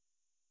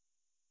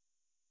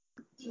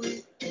No,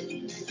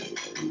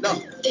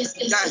 guys,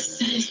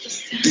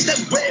 this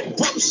that red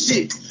bum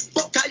shit.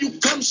 Fuck how you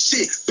come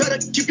shit. Better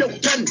keep your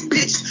gun,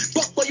 bitch.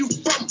 Fuck where you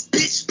from,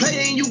 bitch.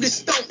 Playing you get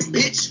stoned,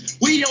 bitch.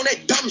 We on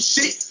that dumb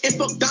shit. And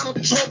fuck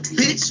Donald Trump,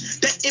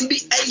 bitch. That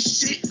NBA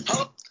shit,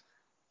 huh?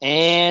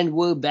 And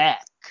we're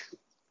back.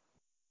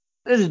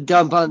 This is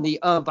Dump on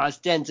the Ump,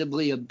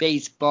 ostensibly a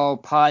baseball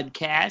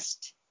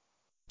podcast.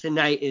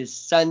 Tonight is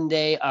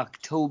Sunday,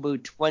 October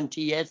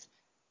 20th.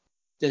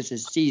 This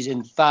is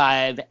Season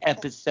 5,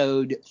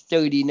 Episode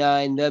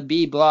 39, The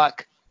B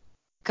Block.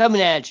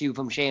 Coming at you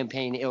from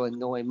Champaign,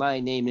 Illinois. My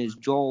name is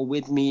Joel.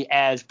 With me,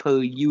 as per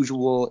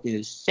usual,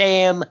 is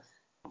Sam.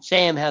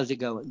 Sam, how's it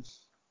going?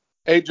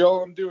 Hey,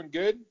 Joel, I'm doing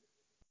good.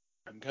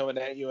 I'm coming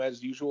at you,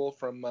 as usual,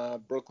 from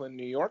Brooklyn,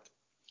 New York,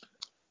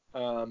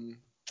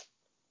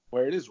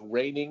 where it is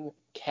raining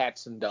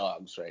cats and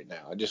dogs right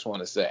now, I just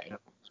want to say.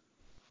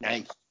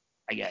 Nice,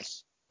 I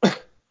guess.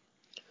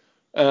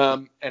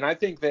 And I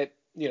think that,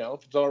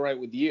 if it's all right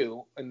with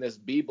you in this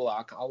B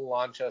block, I'll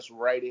launch us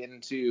right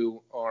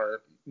into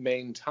our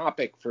main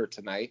topic for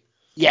tonight.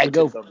 Yeah, which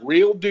go. is a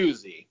real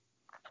doozy.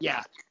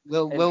 Yeah,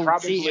 we'll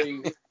probably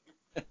see.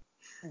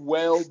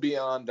 well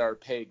beyond our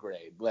pay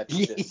grade, let's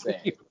just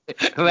say.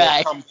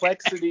 Right. The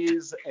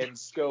complexities and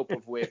scope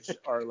of which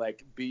are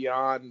like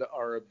beyond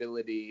our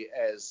ability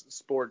as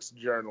sports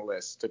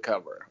journalists to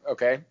cover,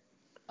 okay?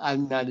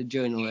 I'm not a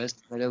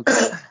journalist, but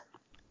okay.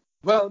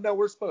 Well, no,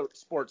 we're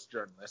sports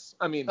journalists.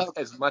 I mean,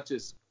 Okay. as much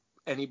as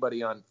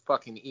anybody on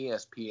fucking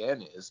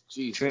ESPN is.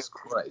 Jesus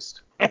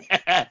Christ.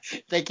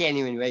 They can't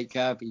even write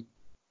copy.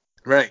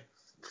 Right.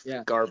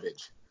 Yeah.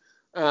 Garbage.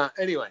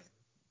 Anyway,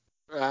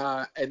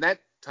 and that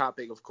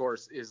topic, of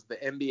course, is the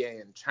NBA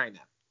in China.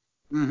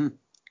 Mm-hmm.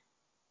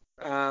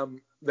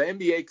 The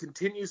NBA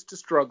continues to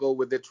struggle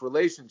with its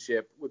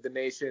relationship with the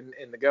nation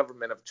and the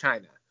government of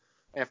China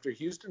after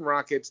Houston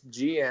Rockets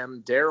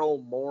GM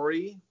Daryl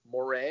Morey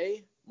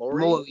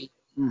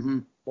Mm-hmm.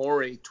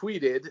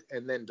 tweeted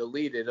and then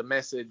deleted a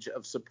message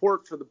of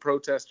support for the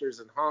protesters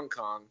in Hong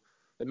Kong.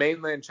 The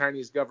mainland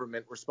Chinese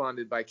government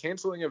responded by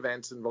canceling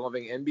events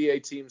involving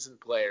NBA teams and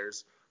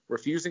players,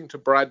 refusing to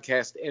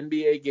broadcast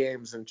NBA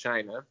games in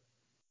China,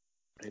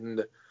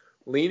 and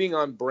leaning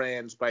on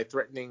brands by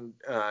threatening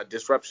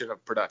disruption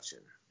of production.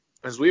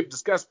 As we have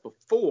discussed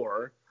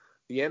before,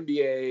 the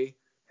NBA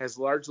has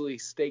largely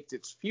staked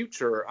its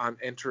future on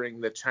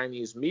entering the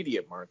Chinese media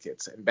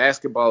markets, and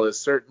basketball is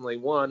certainly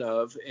one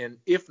of, and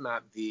if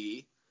not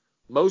the,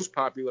 most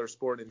popular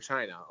sport in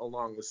China,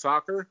 along with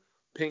soccer,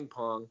 ping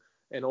pong,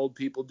 and old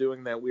people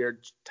doing that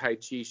weird Tai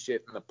Chi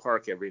shit in the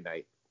park every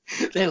night.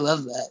 They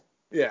love that.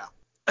 Yeah.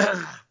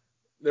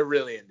 They're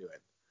really into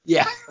it.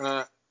 Yeah.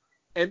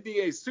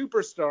 NBA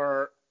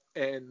superstar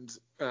and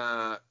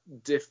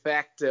de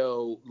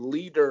facto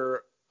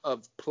leader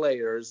of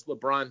players,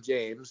 LeBron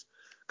James,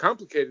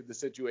 complicated the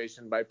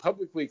situation by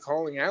publicly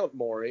calling out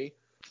Morey,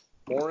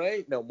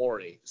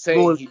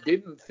 saying he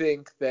didn't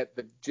think that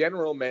the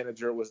general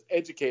manager was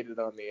educated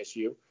on the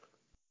issue,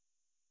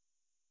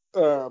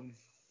 and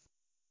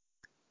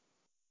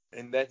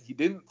that he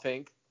didn't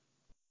think,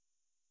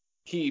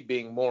 he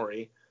being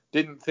Morey,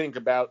 didn't think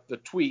about the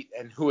tweet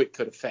and who it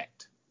could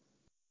affect.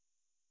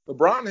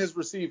 LeBron has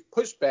received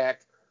pushback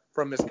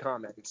from his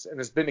comments and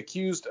has been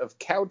accused of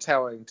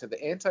kowtowing to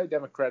the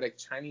anti-democratic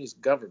Chinese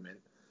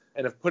government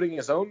and of putting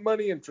his own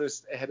money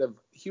interests ahead of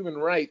human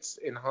rights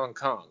in Hong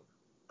Kong.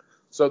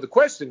 So the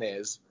question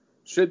is,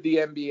 should the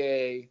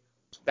NBA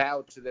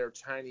bow to their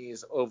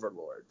Chinese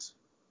overlords?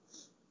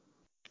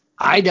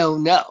 I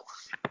don't know.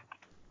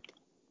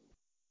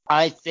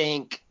 I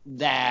think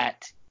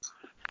that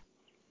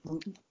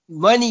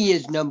money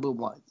is number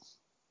one,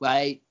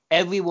 right?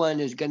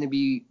 Everyone is going to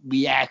be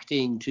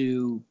reacting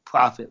to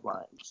profit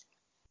lines.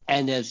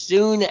 And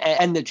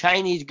the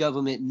Chinese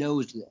government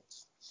knows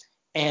this.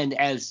 And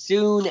as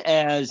soon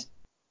as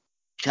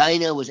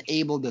China was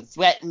able to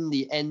threaten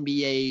the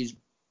NBA's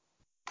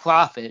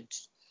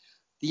profits,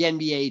 the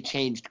NBA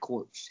changed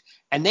course.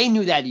 And they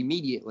knew that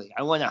immediately.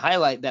 I want to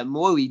highlight that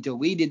Morey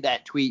deleted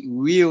that tweet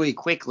really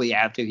quickly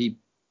after he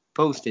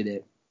posted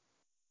it.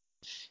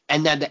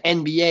 And that the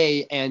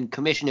NBA and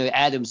Commissioner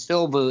Adam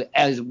Silver,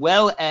 as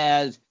well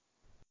as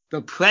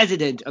the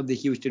president of the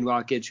Houston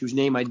Rockets, whose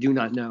name I do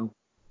not know,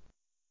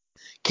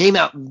 came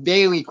out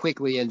very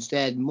quickly and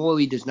said,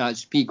 Morey does not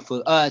speak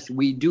for us.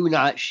 We do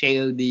not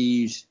share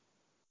these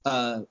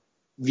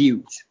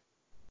views.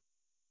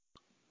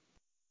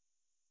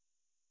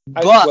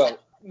 Not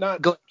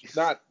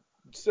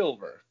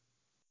Silver.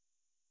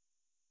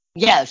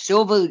 Yeah,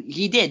 Silver,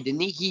 he did,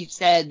 didn't he? He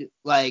said,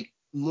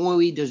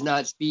 Morey does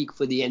not speak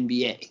for the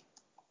NBA.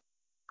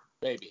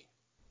 Maybe.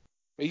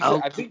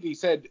 I think he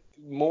said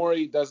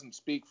Morey doesn't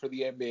speak for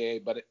the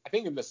NBA, but I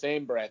think in the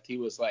same breath he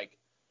was like,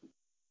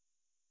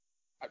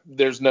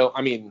 there's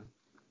nothing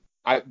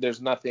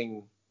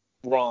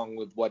wrong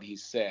with what he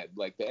said.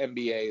 Like, the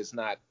NBA is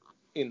not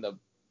in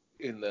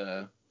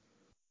the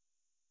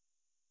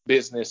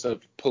business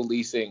of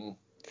policing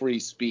free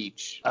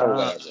speech or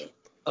whatever.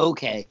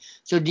 Okay.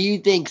 So do you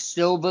think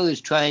Silver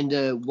is trying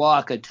to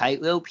walk a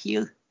tightrope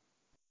here?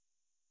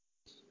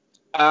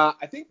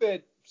 I think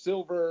that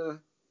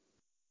Silver,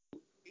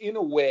 in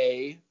a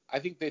way, I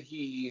think that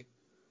he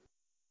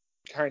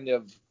kind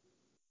of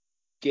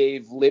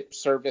gave lip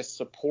service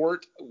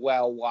support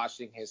while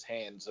washing his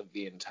hands of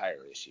the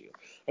entire issue.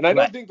 And I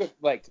don't think that,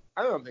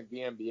 I don't think the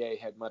NBA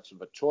had much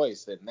of a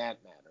choice in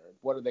that matter.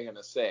 What are they going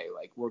to say?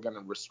 Like, we're going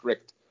to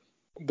restrict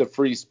the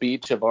free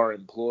speech of our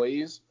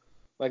employees?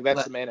 Like,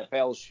 that's some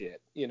NFL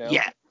shit, you know?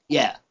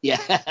 Yeah.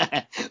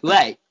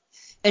 Right.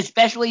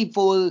 Especially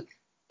for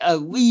a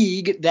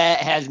league that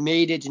has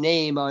made its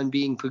name on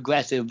being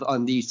progressive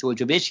on these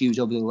sorts of issues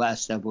over the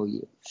last several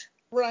years.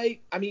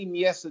 Right. I mean,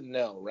 yes and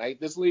no, right?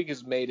 This league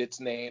has made its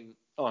name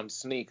on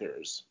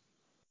sneakers.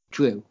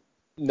 True.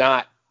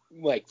 Not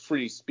like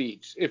free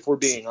speech, if we're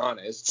being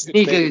honest.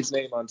 Sneakers. It's made its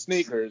name on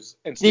sneakers,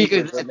 and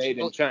sneakers are made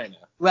in China.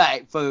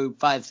 Right, for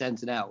 5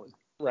 cents an hour.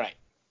 Right.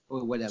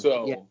 Or whatever.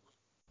 So.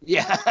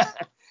 Yeah.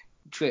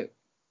 True.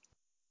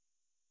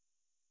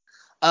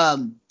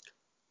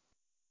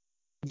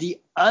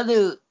 The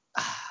other,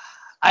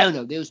 I don't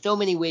know. There's so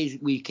many ways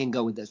we can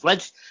go with this.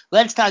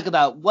 Let's talk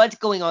about what's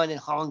going on in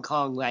Hong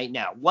Kong right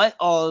now. What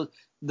are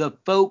the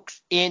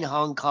folks in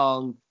Hong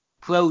Kong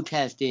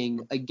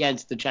protesting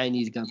against the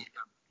Chinese government?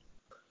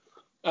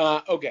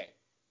 Okay.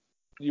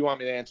 You want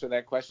me to answer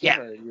that question,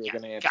 or you're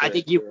going to answer it? I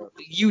think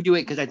you do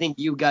it because I think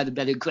you got a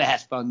better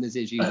grasp on this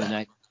issue than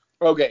I.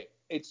 Okay.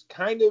 It's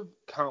kind of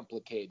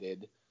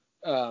complicated,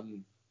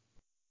 and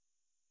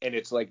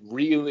it's like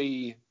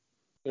really,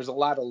 there's a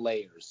lot of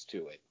layers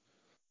to it.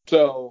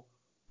 So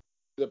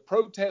the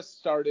protests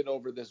started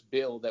over this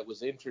bill that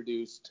was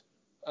introduced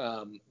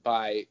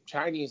by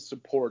Chinese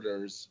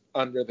supporters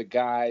under the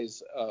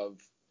guise of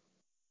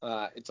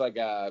it's like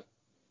a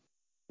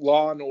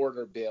law and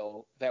order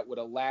bill that would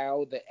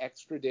allow the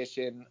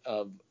extradition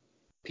of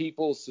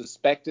people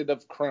suspected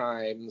of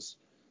crimes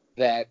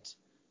that,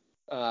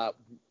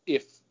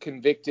 if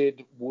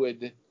convicted,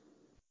 would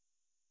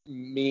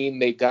mean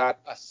they got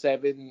a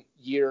 7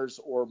 years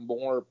or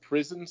more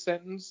prison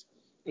sentence.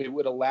 It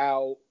would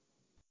allow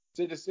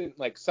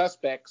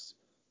suspects,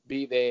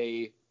 be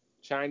they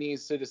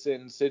Chinese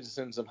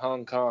citizens of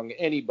Hong Kong,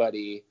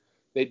 anybody,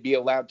 they'd be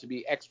allowed to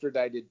be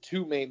extradited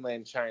to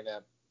mainland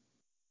China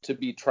to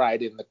be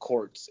tried in the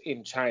courts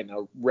in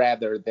China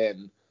rather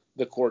than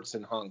the courts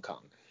in Hong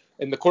Kong.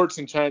 And the courts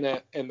in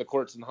China and the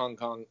courts in Hong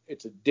Kong,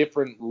 it's a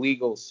different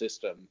legal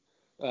system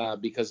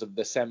because of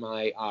the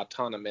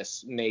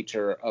semi-autonomous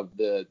nature of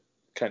the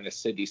kind of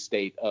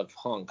city-state of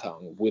Hong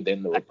Kong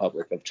within the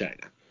Republic of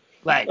China.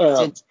 Right.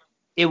 Since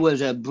it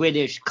was a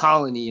British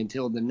colony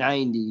until the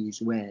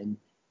 90s when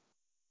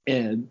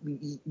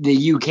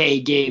the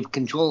UK gave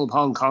control of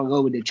Hong Kong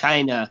over to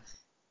China,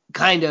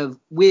 kind of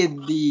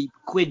with the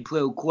quid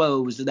pro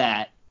quos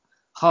that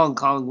Hong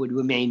Kong would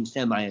remain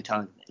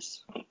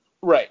semi-autonomous.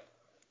 Right.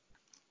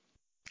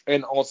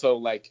 And also,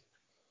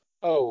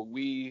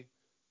 we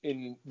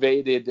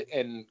invaded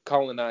and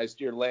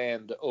colonized your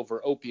land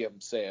over opium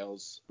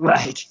sales.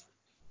 Right.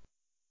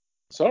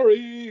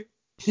 Sorry.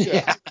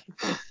 Yeah.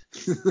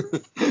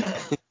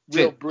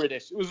 Real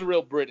British. It was a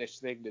real British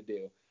thing to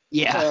do.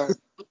 Yeah.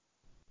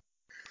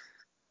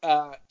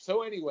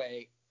 So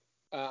anyway,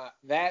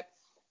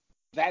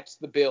 that's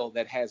the bill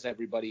that has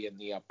everybody in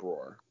the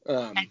uproar.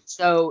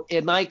 So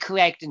am I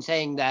correct in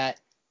saying that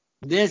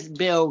this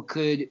bill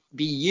could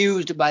be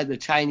used by the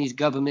Chinese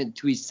government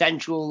to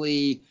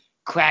essentially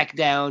crack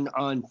down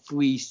on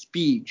free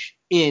speech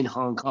in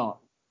Hong Kong?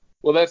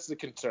 Well, that's the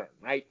concern,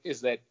 right? Is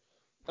that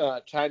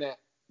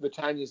the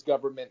Chinese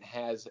government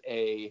has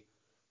a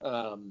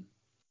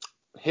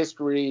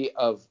history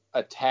of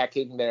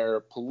attacking their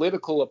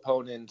political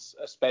opponents,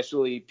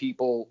 especially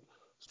people,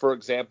 for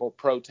example,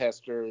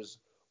 protesters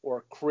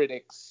or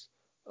critics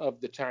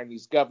of the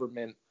Chinese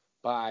government,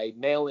 by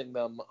nailing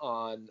them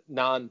on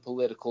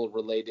non-political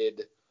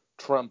related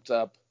trumped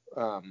up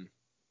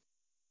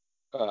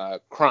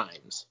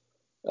crimes.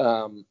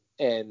 And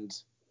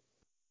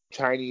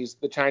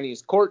the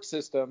Chinese court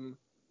system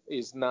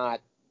is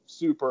not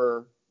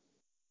super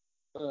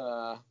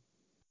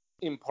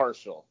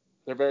impartial.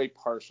 They're very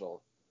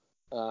partial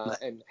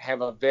and have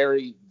a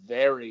very,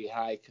 very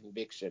high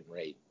conviction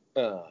rate.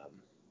 There's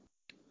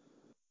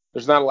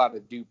not a lot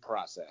of due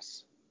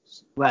process.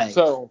 Right.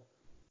 So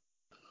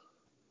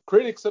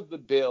critics of the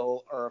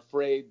bill are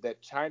afraid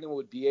that China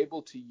would be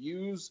able to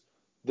use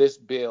this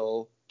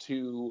bill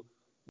to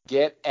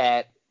get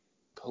at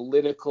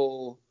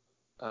political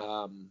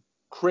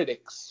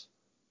critics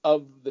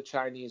of the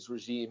Chinese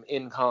regime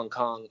in Hong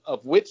Kong,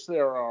 of which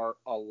there are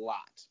a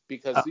lot,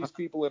 because these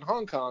people in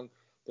Hong Kong,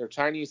 they're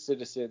Chinese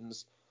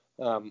citizens.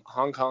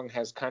 Hong Kong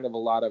has kind of a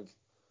lot of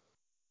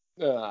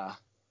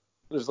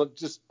there's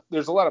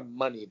a lot of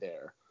money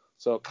there,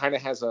 so it kind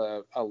of has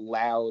a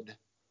loud.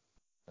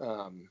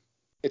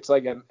 It's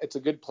a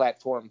good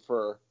platform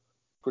for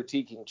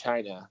critiquing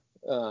China,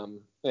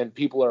 and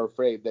people are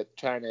afraid that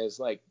China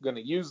is going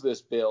to use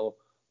this bill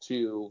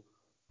to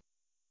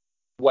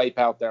wipe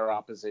out their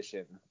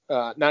opposition,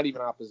 not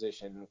even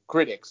opposition,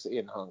 critics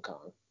in Hong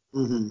Kong.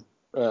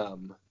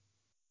 Mm-hmm.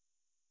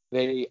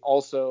 They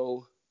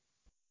also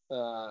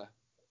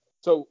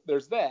So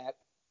there's that,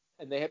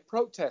 and they had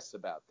protests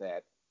about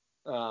that,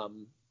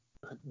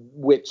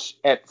 which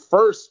at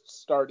first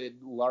started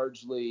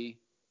largely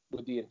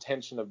with the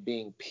intention of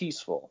being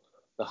peaceful.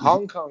 The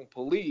Hong Kong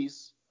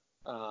police,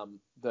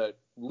 the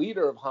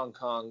leader of Hong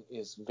Kong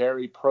is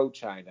very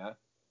pro-China,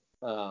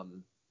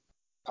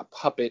 a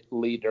puppet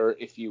leader,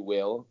 if you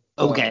will.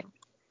 Okay.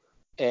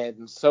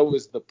 And so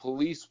is the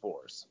police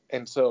force.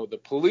 And so the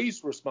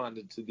police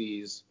responded to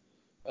these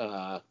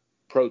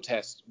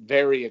protests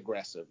very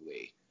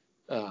aggressively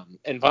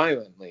and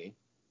violently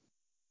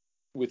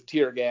with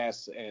tear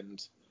gas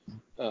and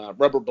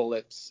rubber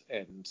bullets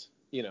and,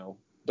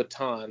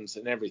 batons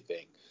and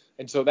everything.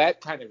 And so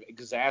that kind of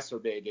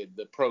exacerbated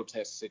the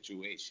protest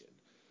situation,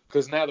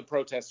 because now the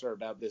protests are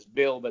about this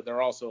bill, but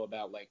they're also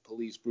about like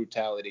police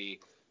brutality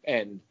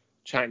and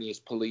Chinese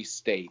police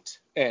state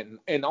and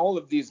all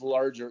of these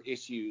larger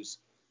issues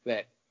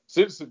that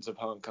citizens of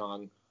Hong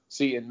Kong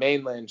see in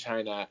mainland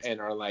China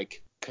and are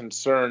like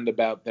concerned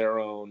about their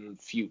own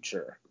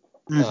future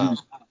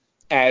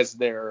as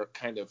their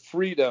kind of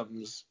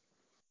freedoms,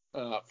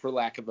 for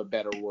lack of a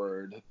better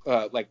word,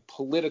 like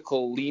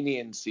political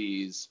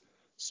leniencies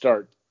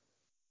start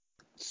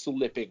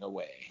slipping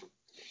away.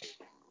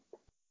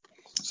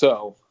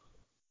 So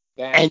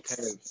that kind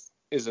of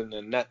is in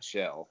a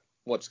nutshell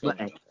what's going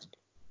on.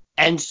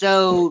 And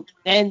so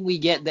then we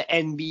get the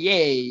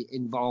NBA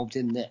involved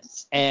in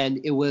this. And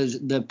it was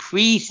the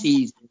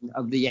preseason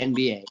of the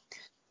NBA.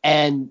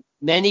 And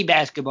many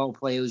basketball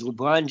players,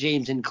 LeBron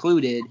James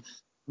included,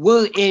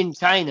 were in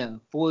China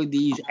for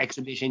these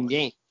exhibition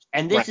games.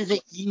 And this is a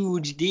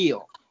huge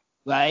deal,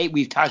 right?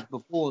 We've talked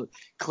before.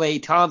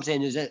 Klay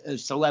Thompson is a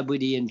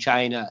celebrity in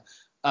China.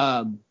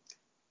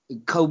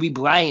 Kobe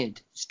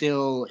Bryant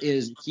still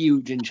is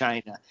huge in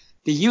China.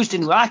 The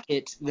Houston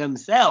Rockets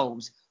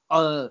themselves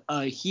are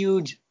a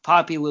huge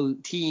popular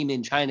team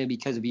in China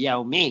because of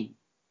Yao Ming,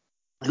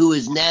 who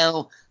is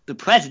now the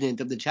president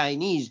of the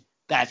Chinese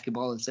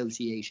Basketball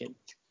Association.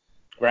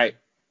 Right.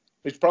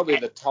 He's probably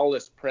the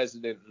tallest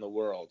president in the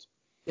world.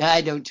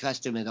 I don't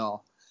trust him at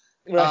all.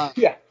 Right.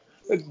 Yeah.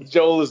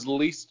 Joel's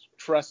least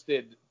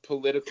trusted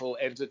political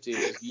entity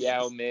is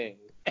Yao Ming.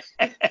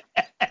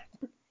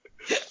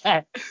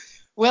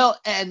 Well,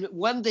 and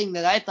one thing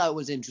that I thought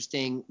was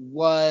interesting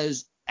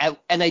was,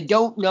 and I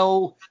don't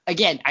know,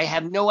 again, I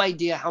have no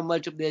idea how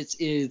much of this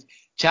is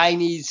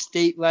Chinese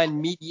state-run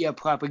media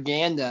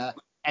propaganda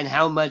and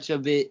how much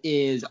of it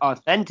is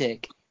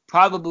authentic.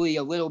 Probably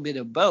a little bit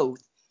of both.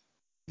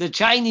 The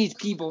Chinese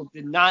people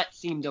did not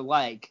seem to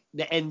like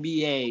the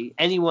NBA,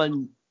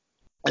 anyone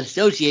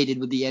associated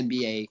with the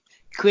NBA,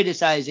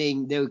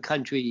 criticizing their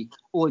country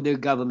or their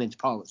government's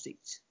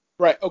policies.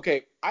 Right.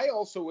 Okay. I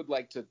also would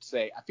like to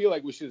say, I feel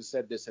like we should have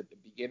said this at the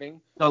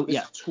beginning.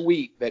 This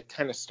tweet that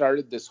kind of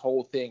started this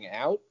whole thing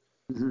out.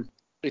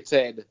 It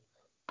said,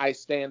 "I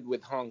stand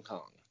with Hong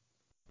Kong."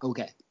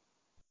 Okay.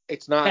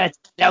 It's not.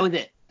 That was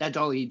it. That's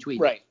all he tweeted.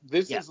 Right.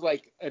 This is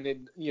like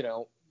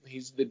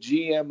he's the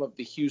GM of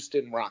the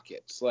Houston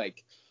Rockets.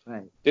 Like,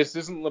 This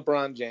isn't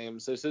LeBron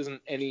James. This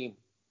isn't any,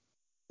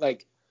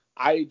 like,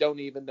 I don't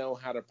even know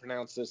how to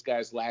pronounce this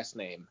guy's last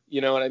name.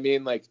 You know what I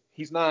mean? Like,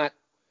 he's not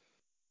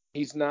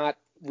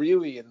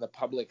really in the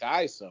public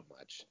eye so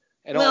much.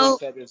 And all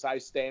he said is, "I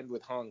stand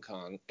with Hong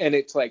Kong." And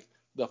it's like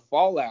the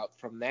fallout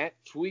from that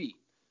tweet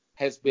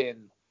has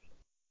been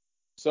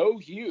so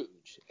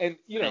huge. And,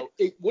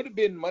 it would have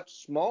been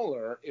much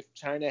smaller if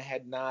China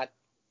had not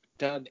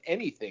done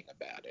anything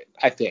about it,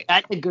 I think.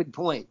 That's a good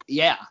point.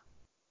 Yeah.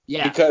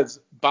 Yeah. Because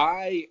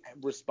by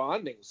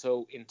responding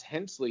so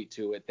intensely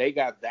to it, they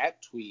got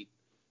that tweet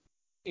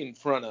in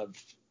front of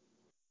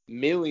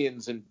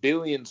millions and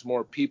billions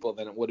more people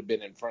than it would have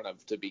been in front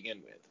of to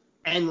begin with.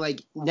 And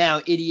like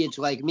now idiots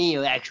like me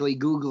are actually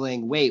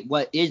Googling, wait,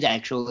 what is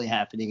actually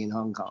happening in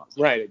Hong Kong?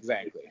 Right,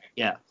 exactly.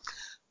 Yeah.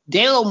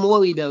 Daryl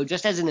Morey, though,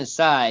 just as an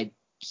aside,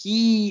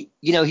 he's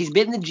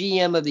been the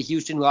GM of the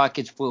Houston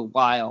Rockets for a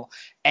while,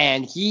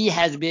 and he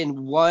has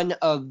been one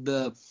of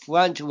the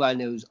front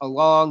runners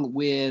along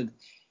with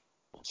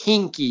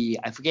Hinkie,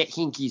 I forget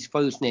Hinkie's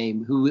first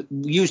name, who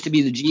used to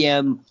be the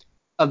GM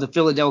of the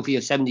Philadelphia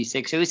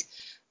 76ers.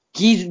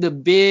 He's the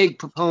big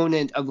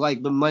proponent of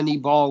like the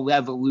Moneyball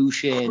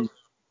revolution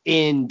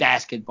in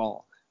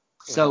basketball.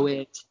 So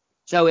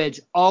it's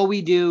all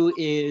we do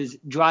is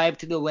drive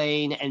to the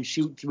lane and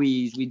shoot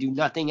threes. We do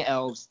nothing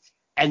else.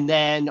 And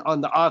then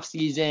on the off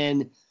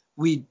season,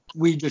 we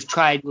just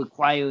try to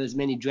acquire as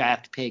many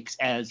draft picks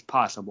as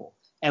possible.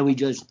 And we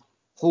just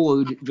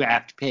hoard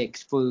draft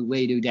picks for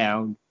later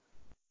down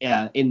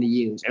in the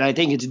years. And I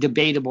think it's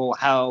debatable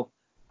how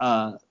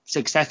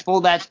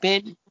successful that's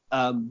been.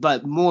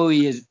 But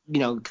Morey is,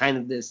 kind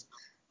of this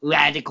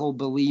radical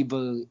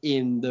believer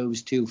in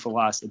those two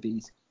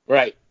philosophies.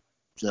 Right.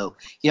 So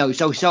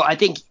I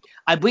think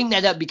I bring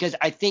that up because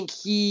I think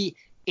he,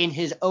 in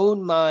his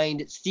own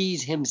mind,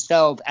 sees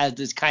himself as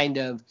this kind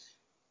of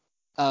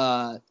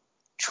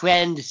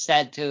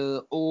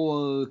trendsetter,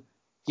 or,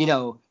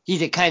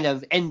 he's a kind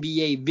of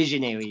NBA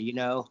visionary,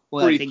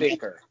 Free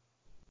thinker.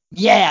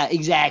 Yeah,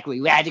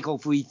 exactly. Radical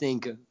free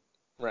thinker.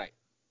 Right.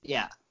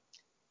 Yeah.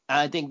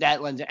 I think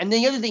that one's. And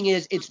the other thing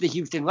is, it's the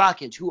Houston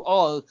Rockets, who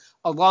are,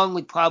 along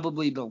with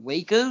probably the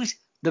Lakers,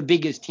 the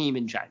biggest team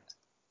in China.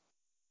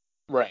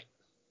 Right.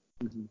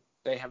 Mm-hmm.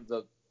 They have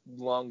the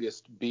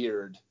longest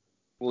beard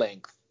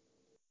length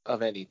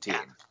of any team.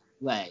 Yeah,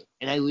 right.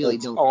 And I really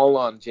It's don't. all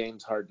on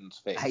James Harden's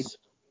face.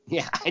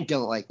 I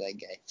don't like that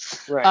guy.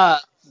 Right.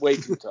 Way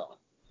too tall.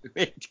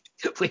 Way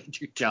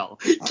too tall.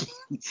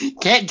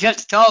 Can't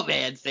trust tall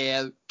man,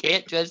 Sam.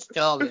 Can't trust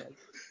tall man.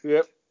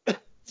 Yep.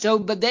 So,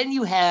 but then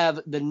you have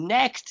the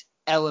next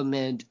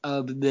element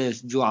of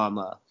this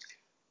drama.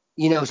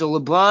 So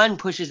LeBron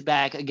pushes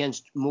back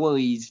against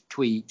Morey's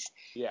tweets.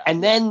 Yeah.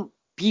 And then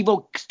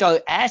people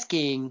start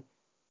asking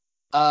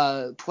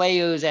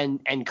players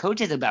and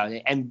coaches about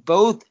it. And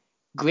both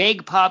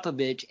Greg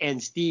Popovich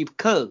and Steve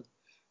Kerr,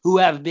 who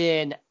have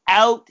been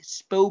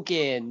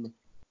outspoken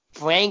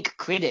frank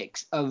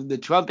critics of the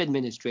Trump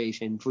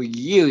administration for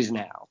years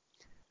now,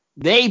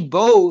 they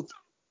both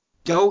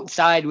don't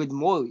side with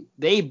Morey.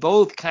 They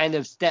both kind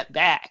of step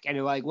back and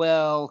are like,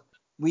 well,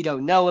 we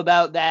don't know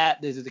about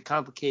that. This is a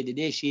complicated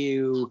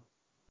issue.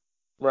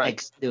 Right.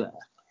 Etc.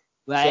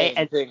 Saying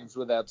Right? things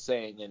without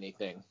saying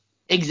anything.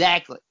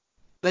 Exactly.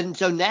 But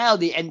so now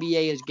the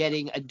NBA is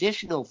getting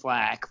additional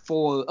flack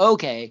for,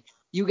 okay,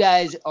 you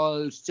guys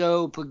are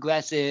so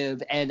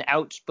progressive and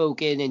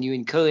outspoken and you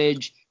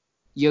encourage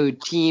your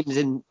teams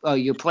and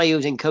your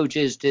players and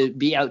coaches to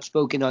be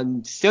outspoken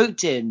on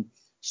certain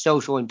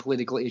social and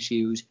political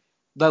issues.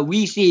 But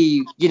we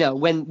see,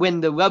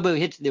 when the rubber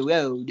hits the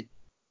road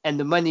and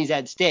the money's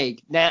at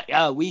stake,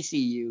 now we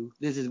see you.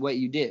 This is what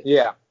you do.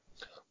 Yeah.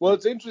 Well,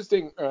 it's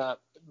interesting.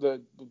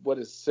 What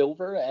is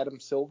Silver? Adam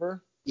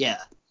Silver? Yeah.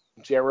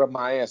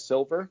 Jeremiah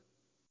Silver?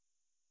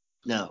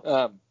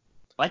 No.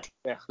 What?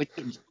 Yeah.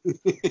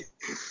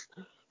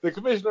 The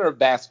commissioner of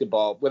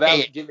basketball,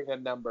 without giving a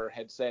number,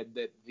 had said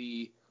that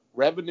the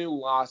revenue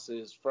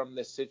losses from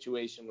this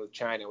situation with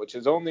China, which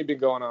has only been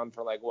going on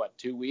for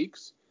 2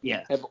 weeks,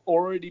 have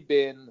already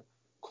been,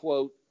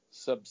 quote,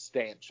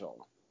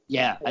 substantial.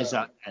 Yeah, I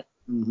saw that.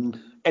 Mm-hmm.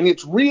 And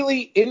it's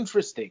really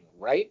interesting,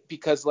 right?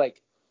 Because,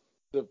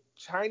 the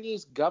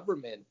Chinese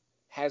government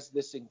has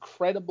this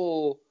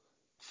incredible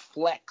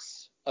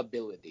flex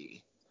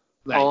ability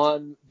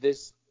on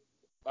this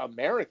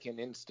American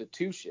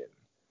institution.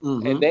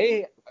 Mm-hmm. And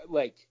they,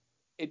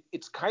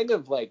 it's kind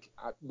of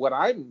what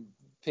I'm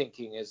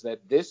thinking is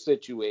that this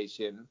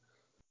situation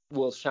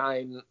will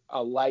shine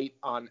a light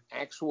on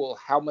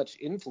how much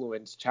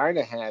influence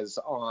China has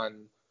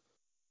on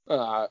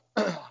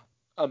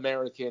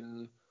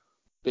American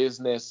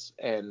business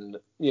and,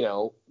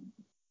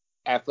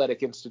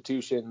 athletic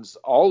institutions,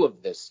 all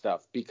of this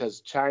stuff,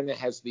 because China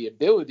has the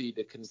ability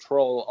to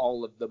control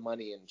all of the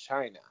money in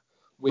China,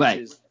 which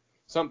is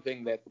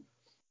something that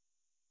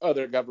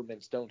other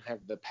governments don't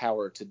have the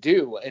power to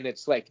do. And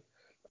it's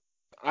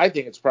I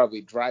think it's probably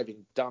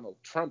driving Donald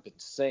Trump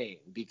insane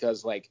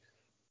because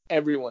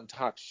everyone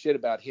talks shit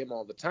about him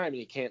all the time and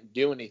he can't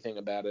do anything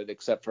about it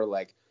except for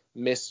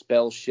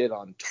misspell shit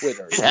on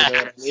Twitter. You know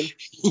what I mean?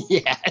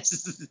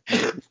 Yes.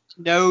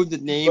 Know the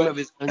name of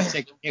his own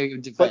Secretary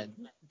of Defense.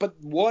 But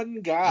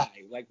one guy,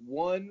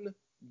 one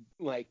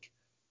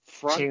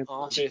front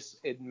office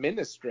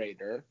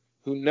administrator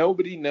who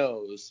nobody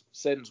knows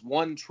sends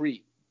one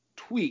tweet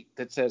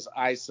that says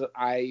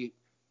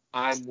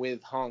I'm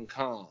with Hong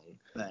Kong,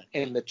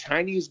 and the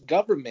Chinese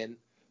government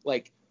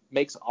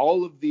makes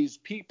all of these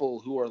people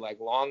who are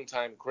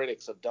longtime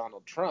critics of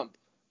Donald Trump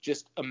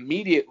just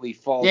immediately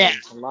fall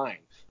into line.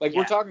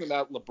 We're talking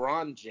about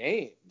LeBron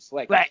James.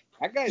 That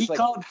guy's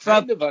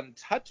kind of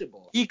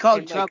untouchable. He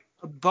called Trump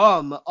a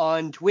bum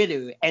on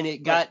Twitter, and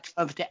it got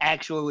Trump to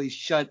actually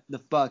shut the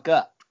fuck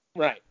up.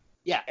 Right.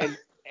 Yeah.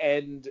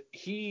 And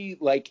he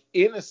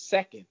in a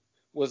second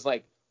was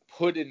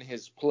put in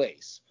his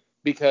place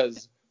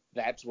because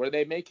that's where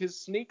they make his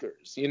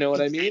sneakers. You know what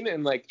I mean?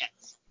 And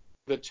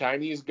the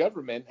Chinese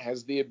government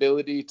has the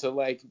ability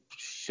to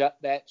shut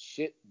that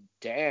shit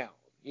down,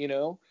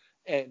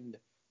 and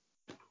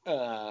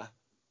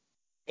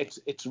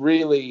it's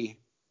really,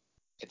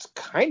 it's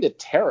kind of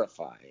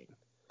terrifying.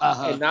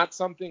 And not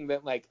something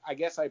that I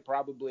guess I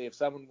probably, if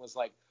someone was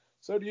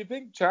so do you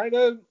think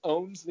China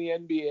owns the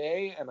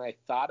NBA? And I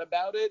thought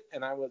about it,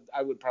 and I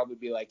would probably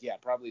be yeah,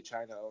 probably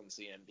China owns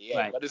the NBA.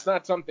 Right. But it's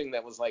not something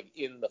that was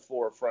in the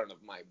forefront of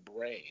my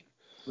brain.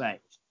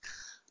 Right.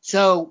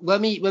 So let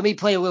me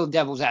play a little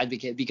devil's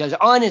advocate, because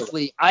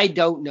honestly, I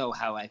don't know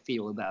how I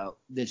feel about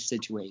this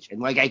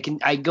situation.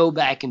 I go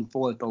back and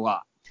forth a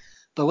lot.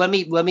 But let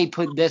me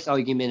put this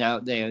argument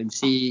out there and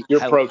see. You're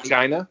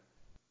pro-China?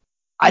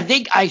 I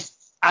think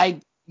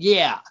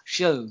yeah,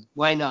 sure,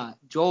 why not?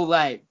 Joel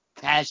Wright,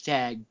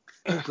 hashtag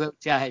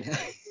pro-China.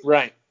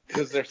 Right,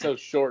 because they're so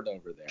short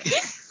over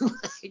there.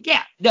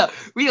 Yeah, no,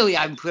 really,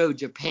 I'm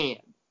pro-Japan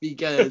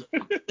because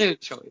they're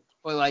short.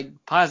 Or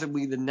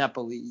possibly the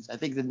Nepalese. I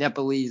think the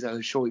Nepalese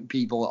are short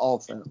people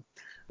also.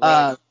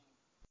 Right.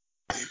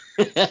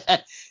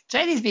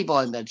 Chinese people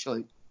aren't that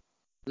short.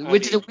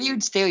 Which is a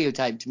weird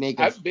stereotype to make.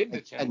 I've been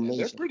to China.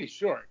 They're pretty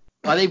short.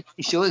 Are they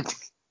pretty short?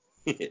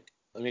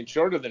 I mean,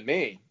 shorter than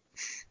me.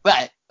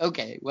 Right.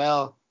 Okay.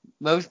 Well,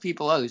 most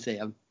people are,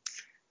 Sam.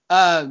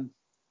 All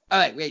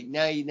right. Wait.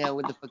 Now,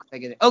 what the fuck am I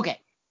gonna? Okay.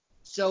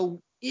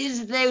 So,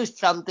 is there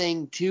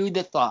something to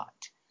the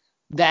thought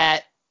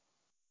that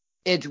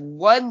it's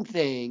one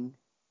thing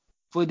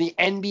for the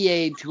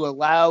NBA to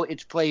allow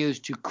its players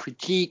to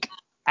critique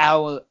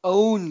our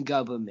own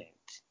government,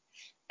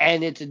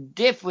 and it's a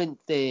different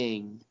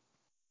thing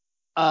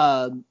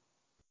to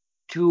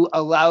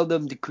allow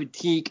them to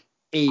critique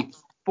a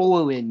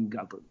foreign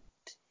government,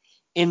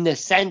 in the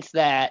sense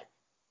that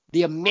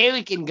the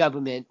American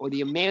government or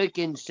the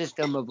American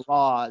system of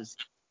laws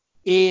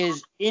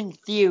is, in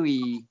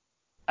theory,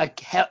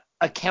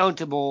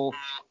 accountable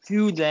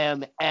to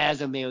them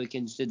as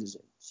American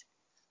citizens,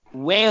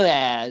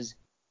 whereas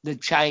the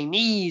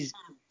Chinese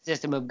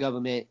system of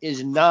government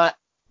is not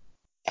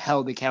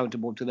held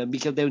accountable to them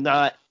because they're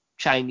not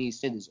Chinese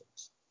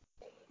citizens.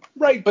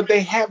 Right, but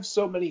they have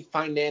so many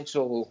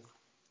financial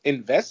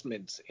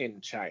investments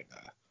in China.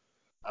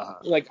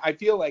 Like, I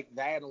feel like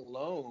that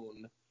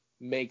alone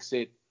makes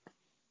it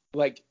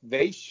like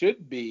they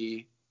should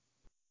be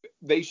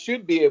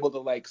able to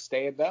like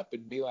stand up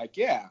and be like,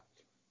 yeah,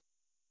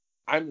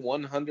 I'm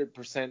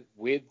 100%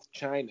 with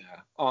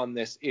China on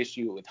this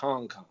issue with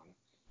Hong Kong,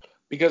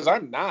 because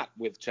I'm not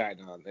with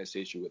China on this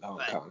issue with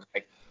Hong Kong.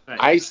 Like,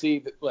 I see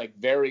that, like,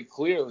 very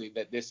clearly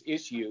that this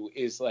issue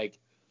is like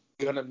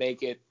gonna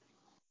make it.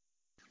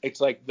 It's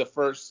like the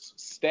first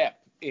step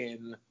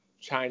in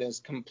China's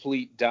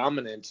complete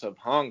dominance of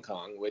Hong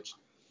Kong, which,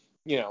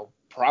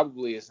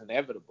 probably is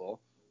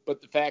inevitable.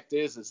 But the fact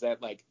is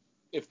that, like,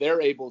 if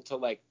they're able to,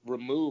 like,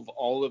 remove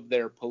all of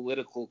their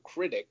political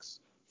critics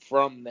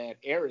from that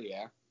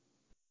area,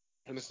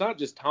 and it's not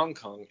just Hong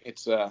Kong,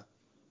 it's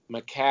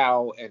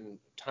Macau and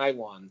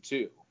Taiwan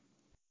too.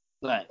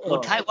 Right.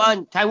 Well,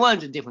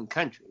 Taiwan's a different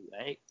country,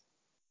 right?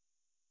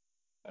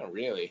 Oh,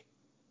 really?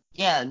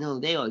 Yeah, no,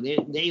 they are.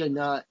 They are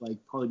not like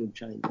part of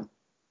China.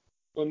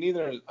 Well,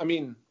 neither. I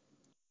mean,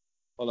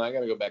 well, I got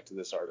to go back to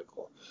this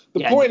article.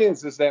 The point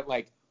is that,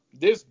 like,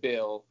 this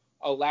bill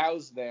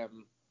allows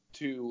them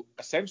to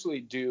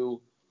essentially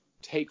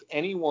take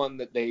anyone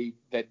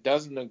that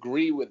doesn't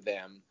agree with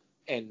them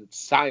and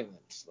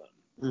silence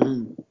them.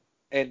 Mm-hmm.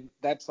 And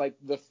that's like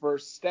the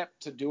first step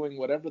to doing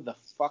whatever the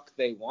fuck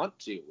they want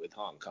to with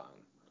Hong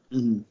Kong.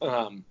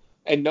 Mm-hmm.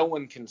 And no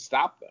one can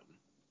stop them.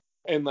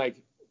 And like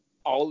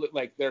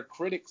their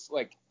critics,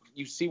 like,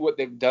 you see what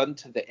they've done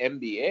to the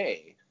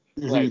NBA.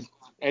 Mm-hmm. Like,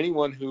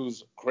 anyone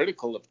who's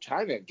critical of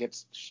China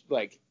gets,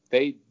 like,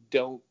 they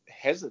don't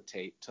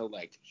hesitate to,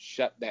 like,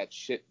 shut that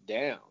shit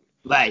down.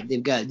 Right,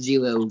 they've got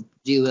zero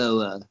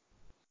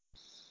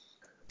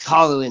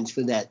tolerance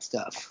for that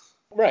stuff.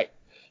 Right.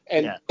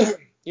 And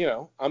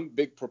I'm a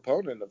big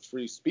proponent of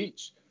free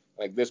speech.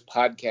 Like, this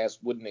podcast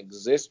wouldn't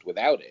exist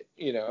without it,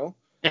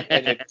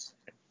 And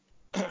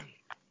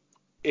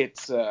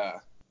it's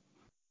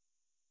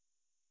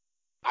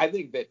I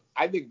think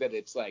that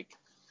it's like,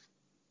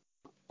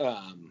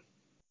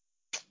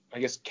 I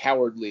guess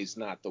cowardly is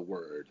not the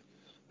word,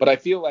 but I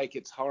feel like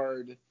it's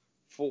hard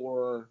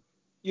for,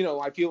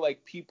 I feel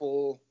like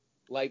people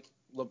like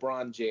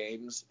LeBron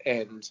James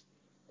and,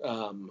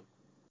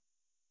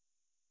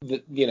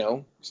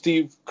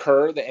 Steve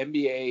Kerr, the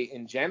NBA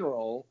in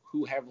general,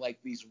 who have like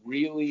these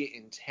really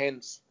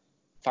intense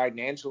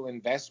financial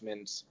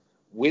investments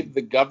with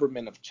the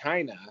government of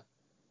China,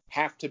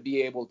 have to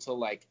be able to,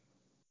 like,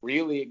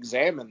 really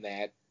examine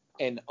that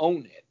and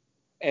own it,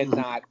 and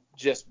not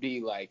just be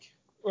like,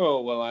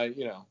 oh, well,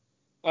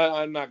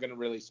 I'm not going to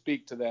really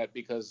speak to that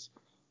because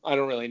I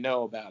don't really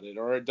know about it,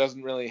 or it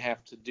doesn't really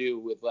have to do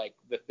with, like,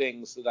 the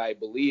things that I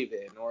believe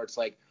in, or it's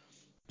like,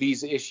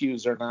 these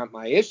issues are not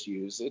my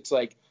issues. It's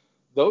like,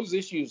 those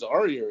issues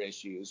are your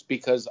issues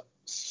because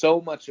so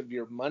much of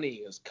your money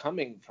is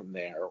coming from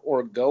there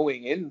or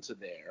going into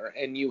there,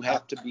 and you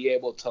have to be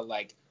able to,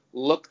 like,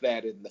 look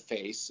that in the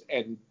face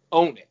and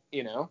own it,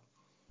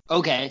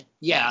 Okay,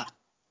 yeah.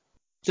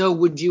 So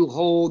would you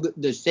hold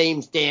the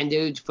same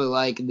standards for,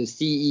 like, the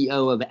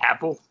CEO of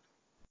Apple?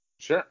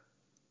 Sure.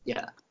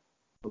 Yeah.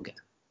 Okay.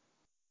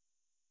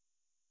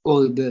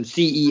 Or the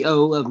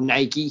CEO of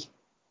Nike?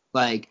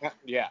 Like,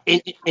 yeah.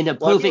 In a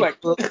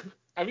perfect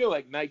I feel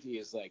like Nike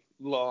is, like,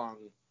 long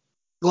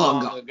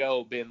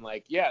ago been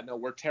like, yeah, no,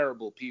 we're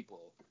terrible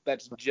people.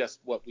 That's just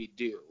what we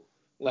do.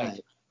 Like,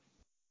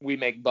 we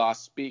make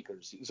Boss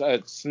sneakers.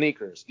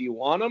 Do you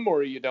want them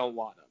or you don't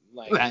want them?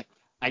 Like,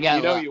 I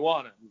got you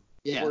want them.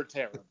 Yeah. We're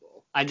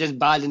terrible. I just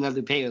bought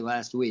another pair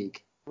last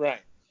week.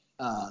 Right.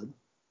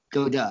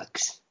 Go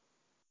Ducks.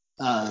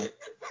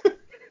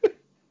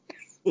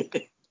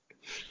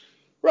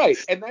 Right,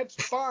 and that's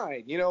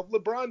fine. If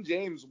LeBron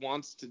James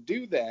wants to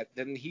do that,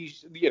 then he,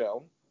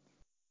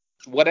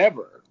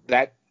 whatever.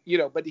 That,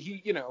 but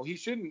he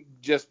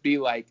shouldn't just be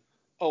like,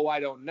 oh,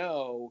 I don't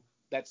know.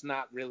 That's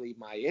not really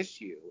my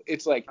issue.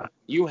 It's like,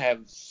 you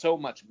have so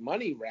much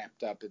money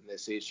wrapped up in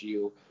this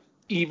issue,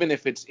 even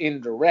if it's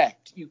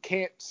indirect. You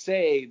can't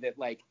say that,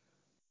 like,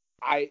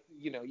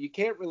 you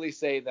can't really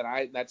say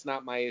that that's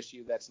not my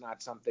issue. That's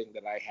not something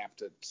that I have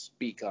to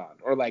speak on.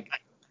 Or like,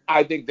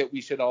 I think that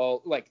we should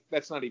all, like,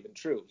 that's not even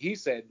true. He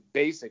said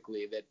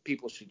basically that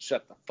people should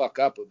shut the fuck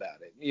up about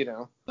it,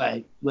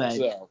 Right.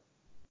 So.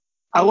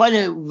 I want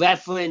to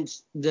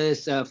reference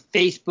this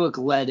Facebook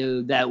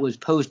letter that was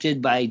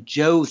posted by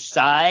Joe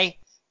Tsai,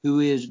 who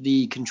is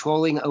the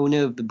controlling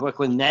owner of the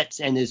Brooklyn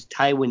Nets and is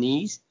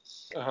Taiwanese.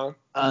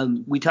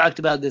 We talked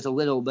about this a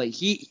little, but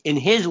in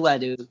his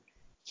letter,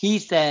 he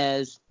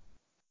says,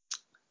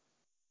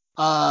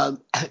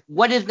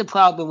 what is the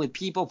problem with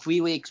people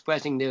freely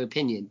expressing their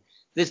opinion?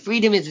 This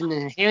freedom is an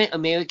inherent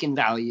American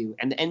value,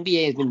 and the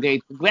NBA has been very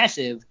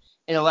progressive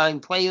in allowing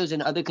players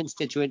and other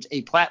constituents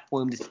a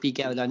platform to speak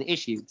out on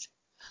issues.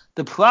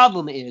 The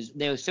problem is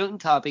there are certain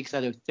topics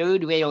that are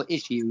third-rail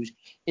issues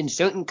in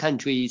certain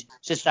countries,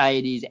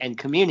 societies, and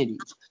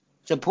communities.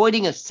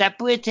 Supporting a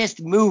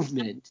separatist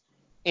movement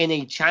in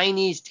a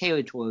Chinese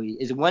territory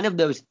is one of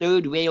those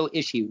third-rail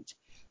issues,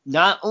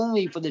 not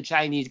only for the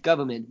Chinese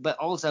government, but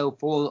also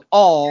for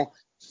all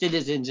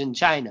citizens in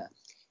China.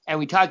 And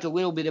we talked a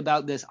little bit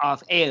about this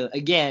off air.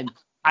 Again,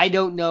 I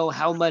don't know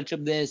how much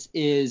of this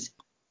is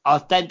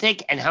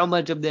authentic and how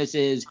much of this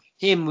is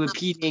him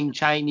repeating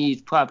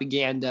Chinese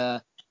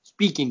propaganda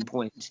speaking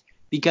points,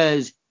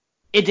 because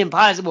it's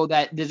impossible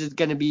that this is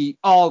going to be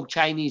all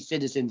Chinese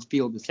citizens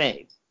feel the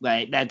same,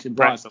 right? That's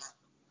impossible.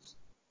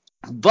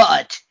 Right.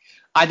 But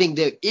I think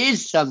there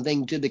is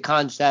something to the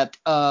concept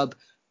of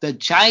the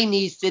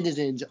Chinese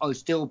citizens are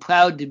still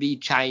proud to be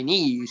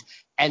Chinese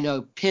and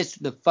are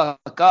pissed the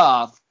fuck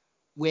off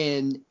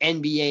when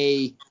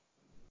NBA,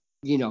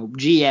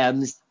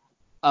 GMs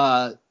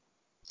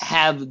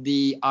have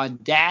the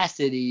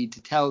audacity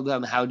to tell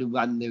them how to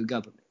run their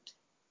government.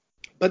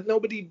 But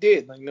nobody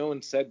did. Like, no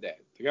one said that.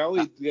 The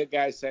only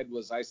guy said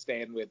was, "I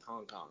stand with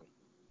Hong Kong."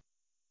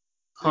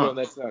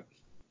 That's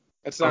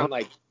not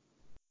like,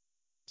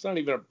 it's not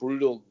even a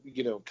brutal,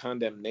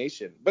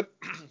 condemnation. But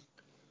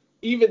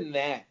even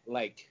that,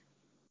 like,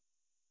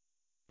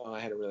 I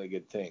had a really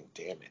good thing.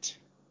 Damn it.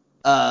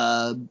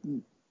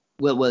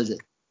 What was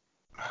it?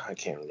 I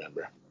can't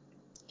remember.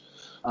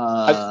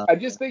 I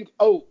just think,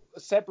 a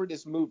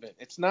separatist movement.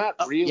 It's not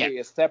really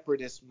a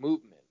separatist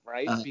movement,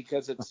 right?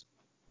 Because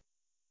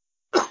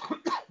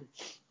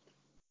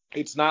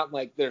it's not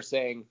like they're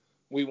saying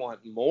we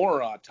want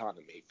more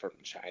autonomy from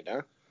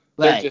China.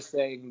 They're just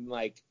saying,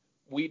 like,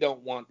 we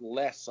don't want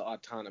less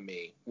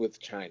autonomy with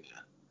China.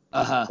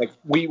 Like,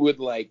 we would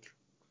like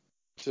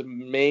to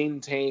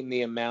maintain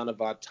the amount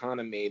of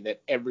autonomy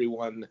that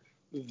everyone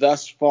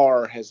thus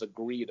far has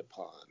agreed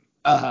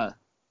upon.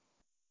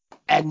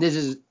 And this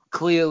is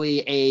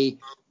clearly a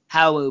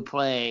power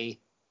play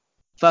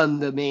from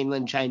the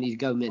mainland Chinese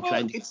government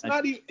trying to. It's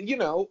not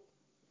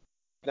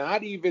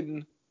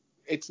even,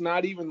 it's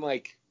not even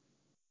like,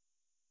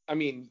 I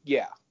mean,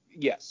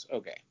 yes,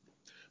 okay.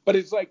 But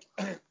it's like,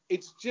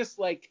 it's just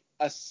like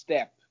a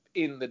step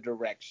in the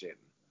direction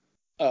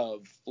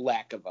of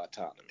lack of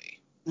autonomy.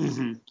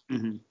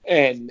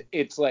 And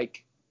it's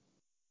like,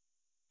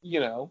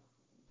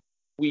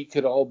 we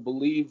could all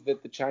believe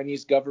that the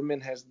Chinese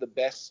government has the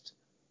best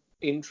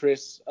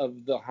interests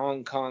of the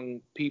Hong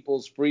Kong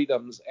people's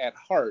freedoms at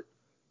heart,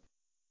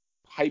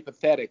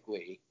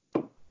 hypothetically.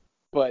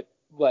 But,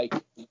 like,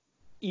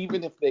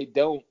 even if they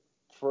don't,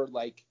 for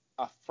like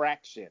a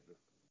fraction,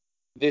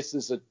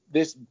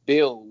 this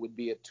bill would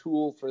be a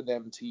tool for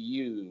them to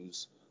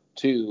use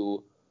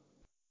to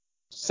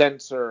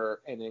censor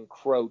and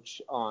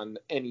encroach on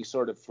any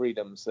sort of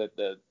freedoms that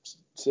the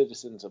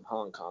citizens of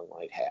Hong Kong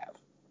might have.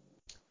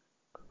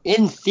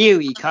 In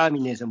theory,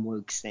 communism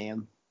works,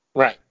 Sam.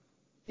 Right.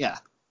 Yeah.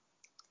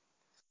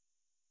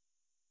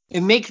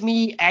 It makes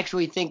me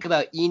actually think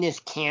about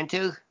Enes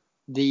Kanter,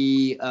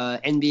 the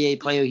NBA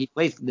player. He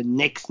plays for the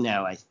Knicks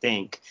now, I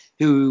think,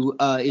 who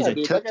is a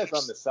that guy's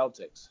on the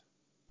Celtics.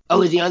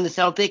 Oh, is he on the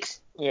Celtics?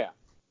 Yeah.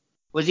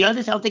 Was he on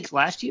the Celtics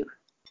last year?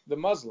 The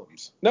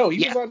Muslims. No,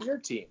 he was on your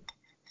team.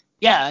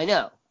 Yeah, I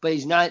know, but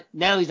he's not.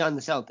 Now he's on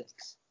the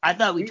Celtics. I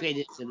thought we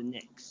traded to the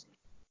Knicks.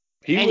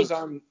 He was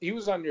on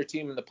your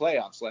team in the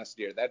playoffs last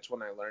year. That's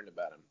when I learned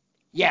about him.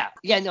 Yeah,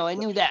 no, I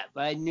knew that,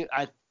 but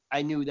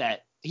I knew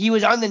that he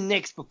was on the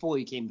Knicks before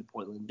he came to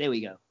Portland. There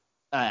we go.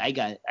 I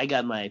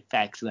got my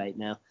facts right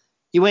now.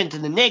 He went to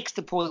the Knicks,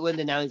 to Portland,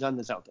 and now he's on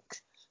the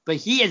Celtics. But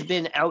he has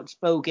been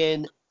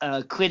outspoken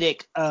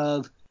critic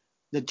of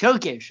the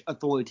Turkish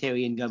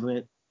authoritarian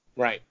government.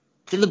 Right.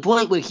 To the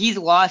point where he's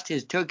lost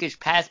his Turkish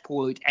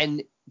passport,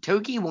 and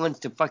Turkey wants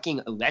to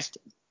fucking arrest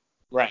him.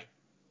 Right.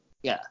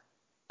 Yeah.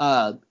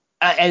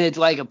 And it's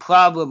like a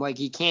problem, like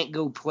he can't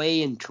go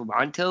play in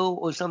Toronto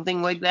or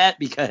something like that,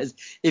 because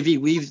if he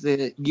leaves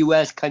the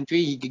U.S.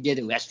 country, he could get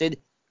arrested.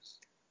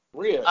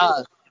 Really?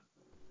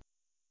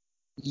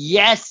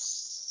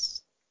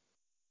 Yes.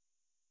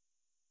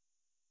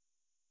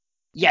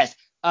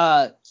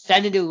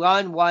 Senator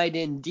Ron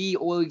Wyden, D.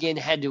 Oregon,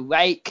 had to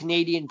write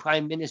Canadian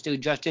Prime Minister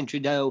Justin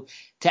Trudeau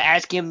to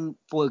ask him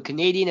for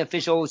Canadian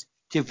officials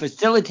to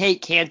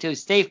facilitate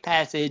Kanter's safe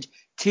passage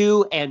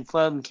to and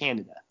from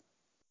Canada.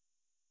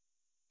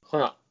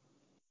 Huh.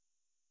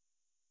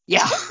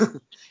 Yeah.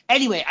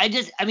 Anyway,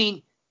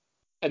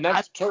 And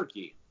that's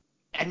Turkey.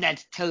 and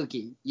that's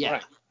Turkey. Yeah.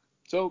 Right.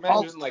 So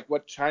imagine like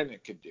what China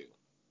could do.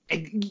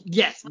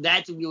 Yes,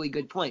 that's a really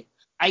good point.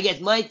 I guess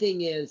my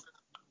thing is,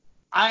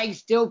 I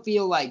still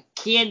feel like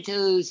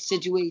Cantor's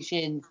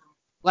situation,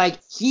 like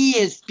he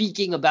is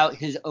speaking about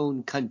his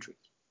own country,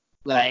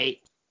 right?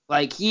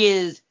 Like he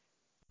is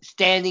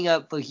standing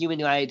up for human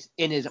rights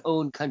in his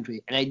own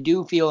country, and I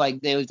do feel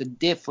like there's a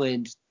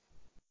difference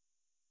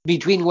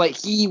between what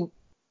he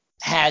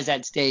has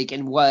at stake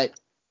and what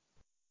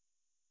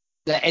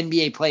the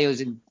NBA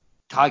players in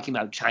talking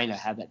about China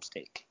have at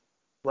stake.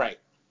 Right.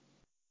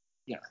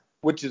 Yeah.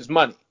 Which is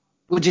money.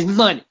 Which is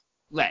money.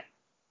 Right.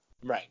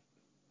 Right.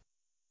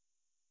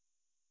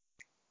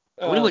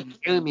 I wonder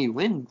what Jeremy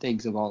Lin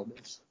thinks of all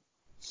this.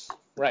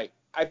 Right.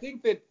 I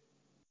think that,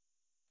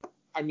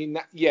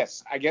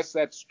 yes, I guess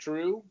that's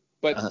true.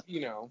 But,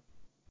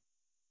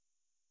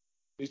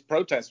 these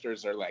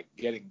protesters are like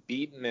getting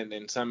beaten and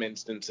in some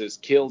instances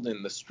killed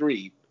in the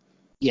street.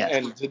 Yeah.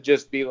 And to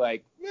just be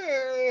like,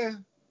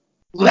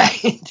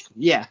 Right.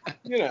 Yeah.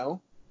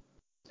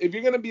 If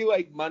you're going to be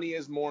like money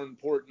is more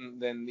important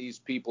than these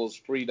people's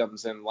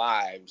freedoms and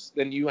lives,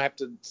 then you have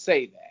to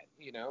say that,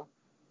 You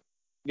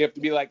have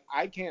to be like,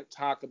 I can't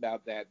talk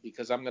about that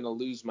because I'm going to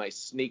lose my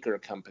sneaker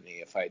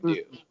company if I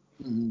do.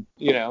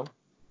 Mm-hmm.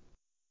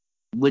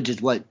 Which is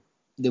what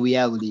the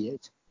reality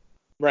is.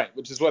 Right,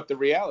 which is what the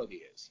reality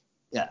is.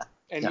 Yeah.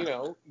 And,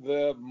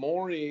 the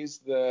Morris,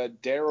 the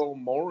Daryl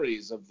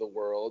Morris of the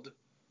world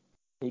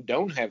who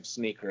don't have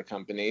sneaker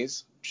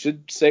companies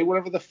should say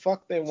whatever the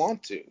fuck they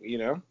want to,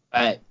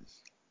 Right.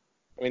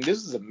 This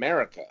is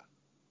America.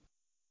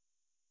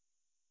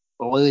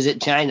 Or is it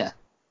China?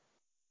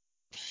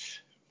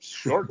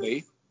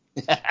 Shortly.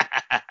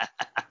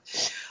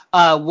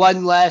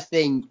 One last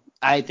thing.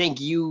 I think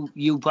you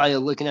probably are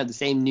looking at the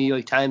same New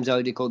York Times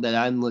article that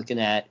I'm looking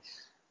at.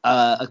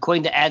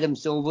 According to Adam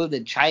Silver, the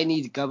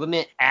Chinese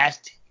government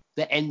asked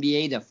the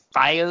NBA to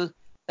fire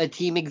a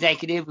team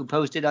executive who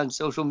posted on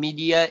social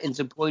media in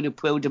support of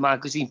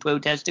pro-democracy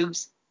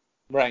protesters.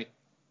 Right.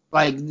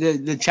 Like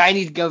the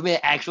Chinese government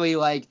actually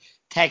like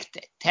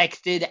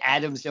texted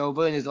Adam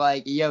Silver and is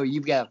like, "Yo,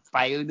 you've got to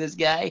fire this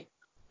guy."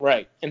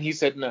 Right. And he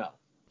said no.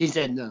 He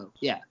said no.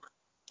 Yeah.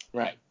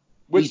 Right.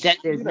 He said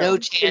there's no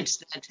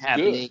chance that's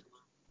happening. Good.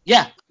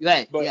 Yeah.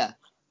 Right. But yeah.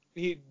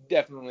 He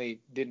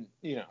definitely didn't.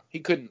 He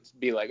couldn't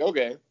be like,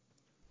 okay.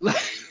 But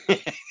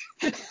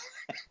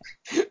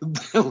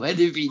what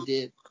if he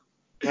did?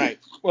 Right.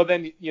 Well,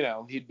 then,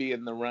 he'd be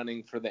in the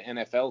running for the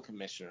NFL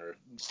commissioner.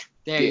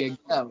 There you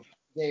go.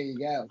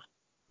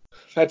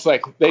 That's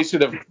like, they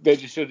should have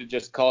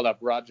just called up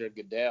Roger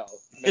Goodell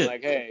and been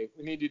like, hey,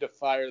 we need you to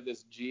fire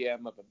this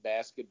GM of a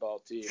basketball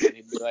team. And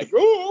he'd be like,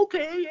 oh,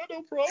 okay, yeah,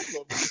 no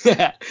problem.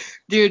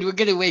 Dude, we're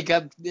going to wake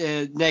up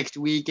next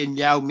week and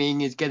Yao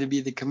Ming is going to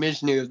be the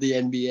commissioner of the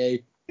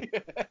NBA.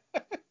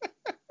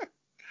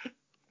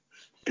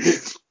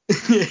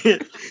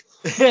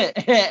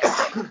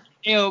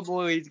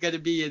 Boy, he's going to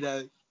be in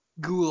a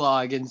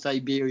gulag in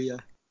Siberia.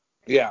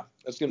 Yeah,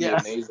 that's going to be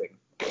amazing.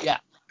 Yeah.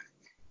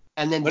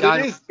 And then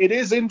it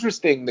is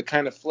interesting the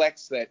kind of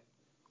flex that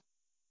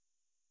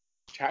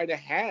China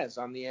has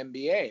on the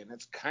NBA, and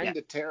it's kind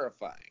of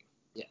terrifying.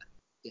 Yeah.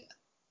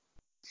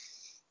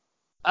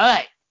 All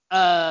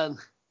right.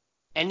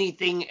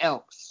 Anything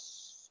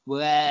else?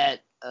 We're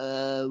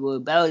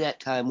about at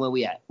time. Where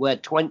we at? We're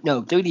at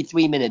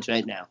 33 minutes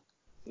right now.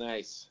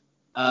 Nice.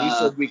 You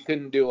said we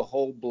couldn't do a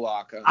whole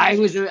block. I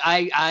was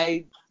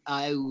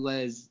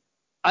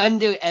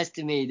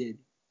underestimated.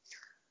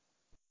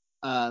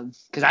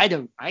 Because I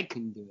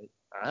couldn't do it.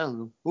 I don't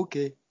know.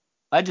 Okay.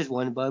 I just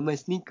want to buy my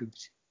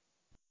sneakers.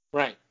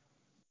 Right.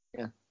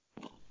 Yeah.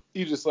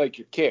 You just like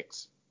your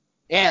kicks.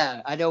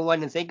 Yeah, I don't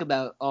want to think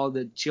about all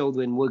the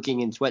children working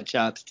in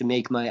sweatshops to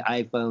make my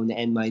iPhone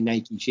and my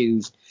Nike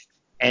shoes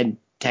and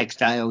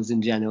textiles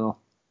in general.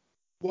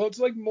 Well, it's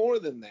like more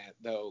than that,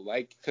 though.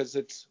 Like, because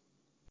it's,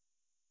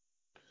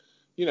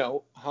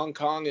 Hong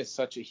Kong is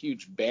such a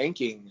huge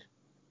banking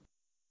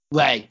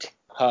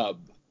hub.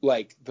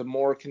 Like, the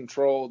more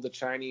control the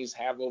Chinese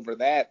have over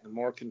that, the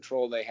more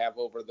control they have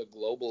over the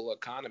global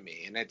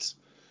economy. And it's,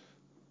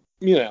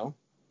 it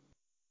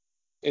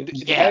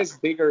has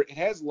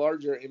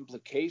larger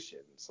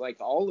implications. Like,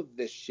 all of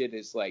this shit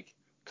is, like,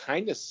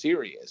 kind of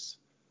serious.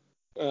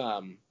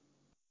 And,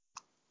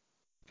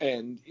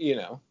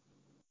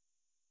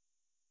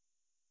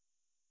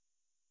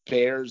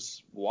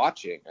 bears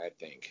watching, I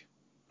think,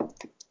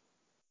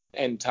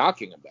 and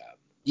talking about.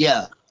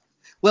 Yeah.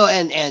 Well,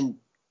 and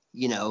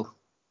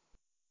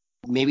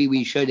maybe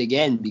we should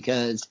again,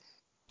 because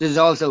this is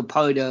also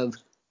part of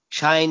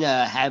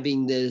China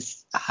having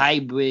this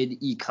hybrid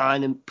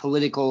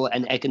political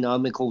and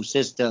economical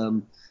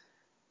system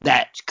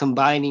that's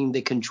combining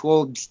the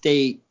controlled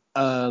state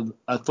of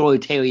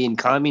authoritarian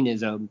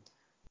communism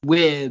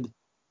with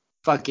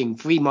fucking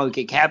free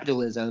market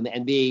capitalism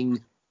and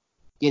being,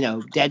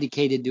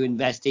 dedicated to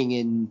investing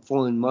in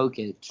foreign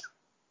markets.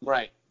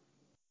 Right.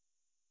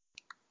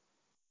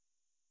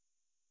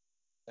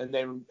 And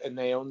they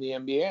own the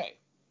NBA.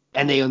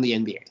 And they own the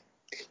NBA.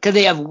 Because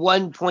they have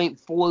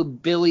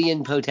 1.4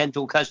 billion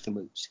potential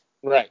customers.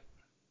 Right.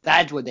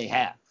 That's what they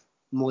have,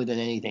 more than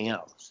anything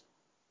else.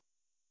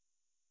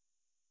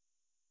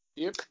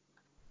 Yep.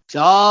 It's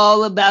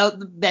all about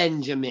the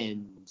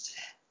Benjamins.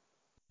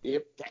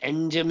 Yep.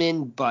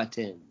 Benjamin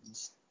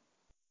Buttons.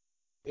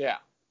 Yeah.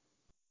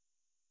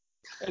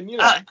 And, you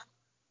know,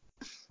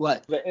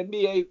 what? The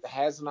NBA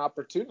has an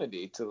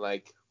opportunity to,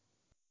 like,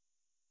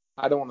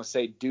 I don't want to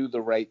say do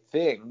the right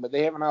thing, but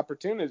they have an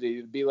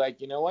opportunity to be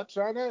like, you know what,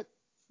 China?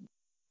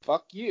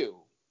 Fuck you.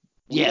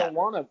 We don't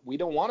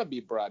want to be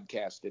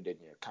broadcasted in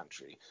your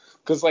country.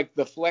 Because, like,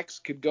 the flex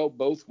could go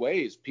both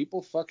ways.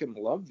 People fucking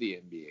love the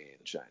NBA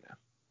in China.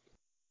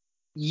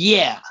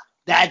 Yeah,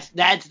 that's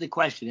the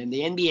question. And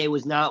the NBA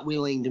was not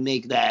willing to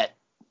make that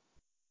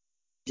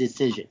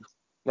decision.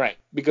 Right,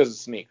 because of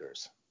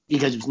sneakers.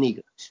 Because of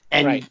sneakers.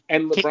 And right.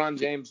 And LeBron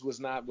James was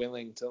not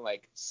willing to,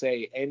 like,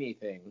 say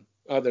anything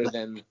other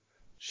than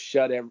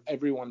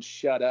everyone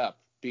shut up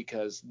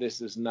because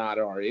this is not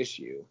our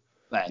issue.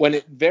 Right. When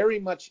it very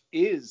much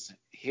is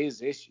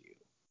his issue.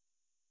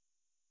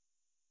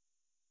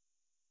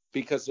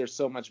 Because there's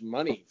so much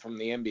money from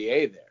the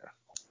NBA there.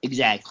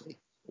 Exactly.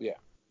 Yeah.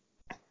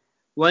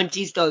 Once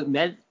you start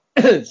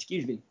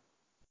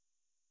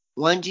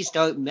Once you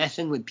start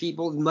messing with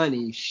people's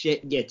money,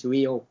 shit gets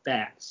real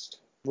fast.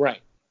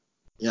 Right.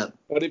 Yep.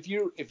 But if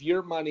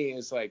your money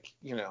is, like,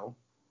 you know,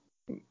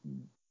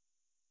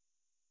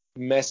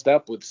 messed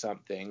up with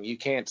something, you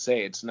can't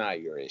say it's not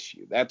your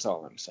issue. That's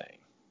all I'm saying.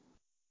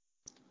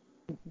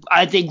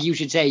 I think you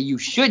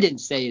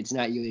shouldn't say it's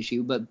not your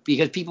issue, but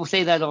because people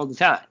say that all the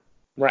time.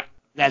 Right.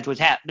 That's what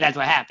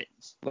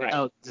happens. Right.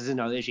 Oh, this is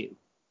another issue.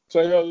 So,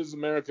 oh, this is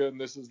America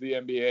and this is the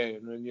NBA,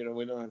 and then, you know,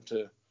 we don't have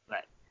to.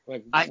 Right.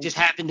 Like, I just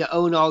happen to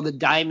own all the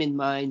diamond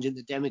mines in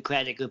the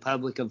Democratic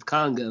Republic of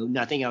Congo.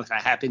 Nothing else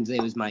that happens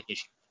there is my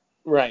issue.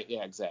 Right.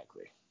 Yeah.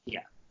 Exactly.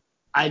 Yeah.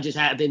 I just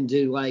happen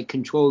to, like,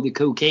 control the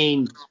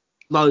cocaine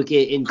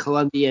market in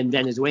Colombia and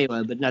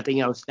Venezuela, but nothing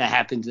else that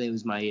happens there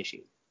is my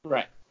issue.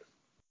 Right.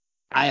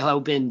 I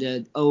happen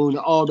to own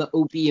all the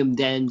opium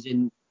dens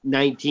in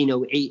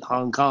 1908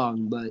 Hong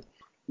Kong, but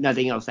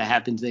nothing else that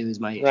happens there is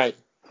my issue. Right.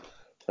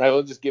 Right.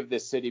 We'll just give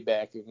this city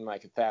back in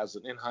like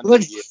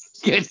 100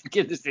 years.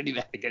 Give the city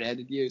back in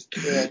 100 years.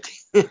 Yeah.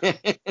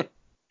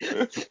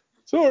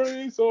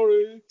 Sorry.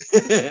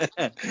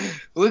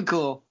 We're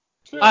cool.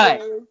 Sure.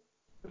 All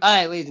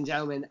right, ladies and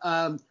gentlemen.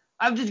 I'm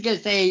just gonna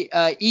say,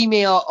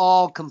 email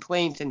all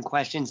complaints and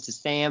questions to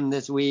Sam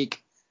this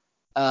week.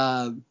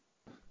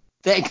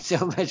 Thanks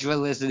so much for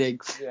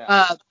listening.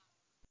 Yeah.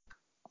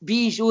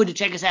 Be sure to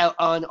check us out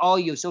on all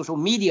your social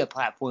media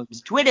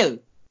platforms. Twitter,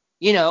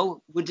 you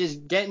know, we're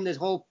just getting this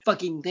whole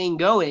fucking thing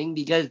going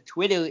because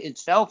Twitter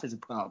itself is a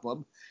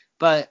problem.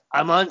 But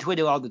I'm on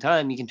Twitter all the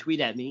time. You can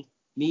tweet at me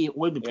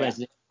or the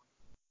president.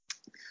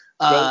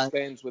 Joel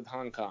stands with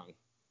Hong Kong.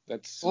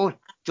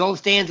 Joel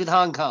stands with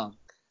Hong Kong.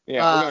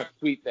 Yeah, we're going to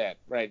tweet that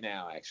right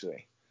now,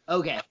 actually.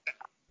 Okay.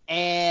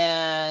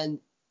 And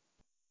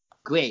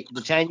great.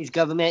 The Chinese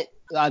government,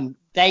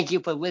 thank you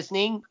for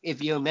listening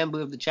if you're a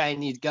member of the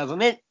Chinese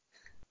government.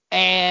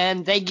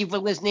 And thank you for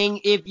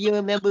listening if you're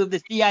a member of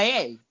the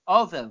CIA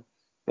also.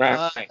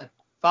 Right.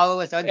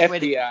 Follow us on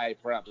Twitter. FBI,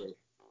 probably.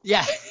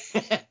 Yeah.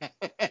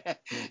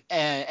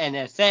 And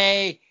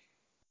NSA.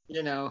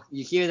 You know,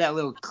 you hear that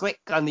little click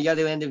on the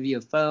other end of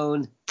your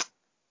phone.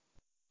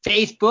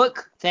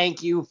 Facebook,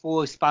 thank you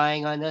for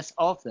spying on us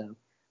also.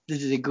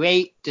 This is a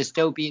great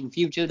dystopian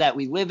future that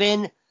we live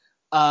in.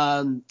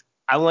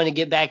 I want to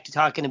get back to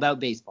talking about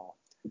baseball.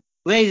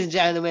 Ladies and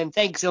gentlemen,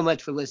 thanks so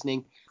much for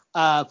listening.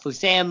 For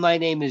Sam, my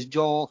name is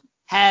Joel.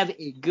 Have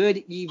a good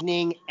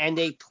evening and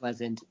a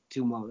pleasant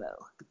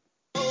tomorrow.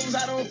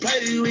 I don't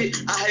play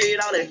with, I hate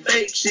all that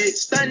fake shit.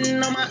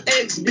 Stunning on my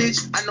ex,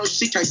 bitch, I know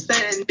she can't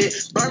stand it.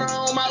 Burner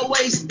on my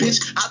waist,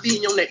 bitch, I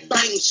be on that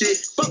bang shit.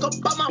 Fuck up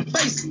on my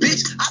face,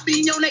 bitch, I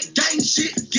be on that gang shit.